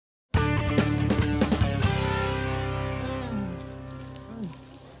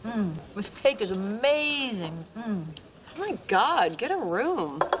This cake is amazing. Oh my God, get a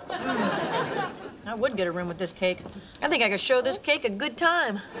room. I would get a room with this cake. I think I could show this cake a good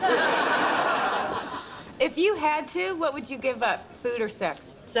time. If you had to, what would you give up, food or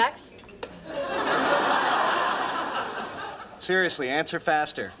sex? Sex? Seriously, answer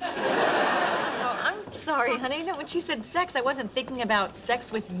faster. Oh, I'm sorry, honey. No, when she said sex, I wasn't thinking about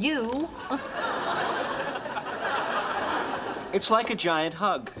sex with you. It's like a giant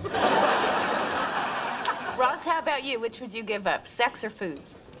hug. Ross, how about you? Which would you give up, sex or food?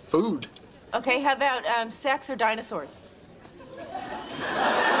 Food. Okay, how about sex or dinosaurs?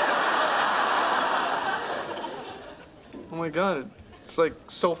 Oh my God, it's like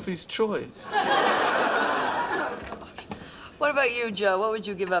Sophie's Choice. What about you, Joe? What would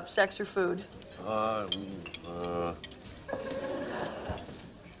you give up, sex or food? I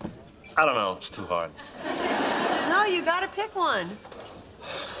don't know. It's too hard. No, you gotta pick one.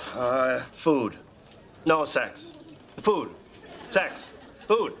 Food. No, sex. Food. Sex.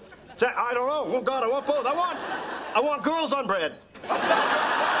 Food. I don't know. Oh, God, I want both. I want girls on bread.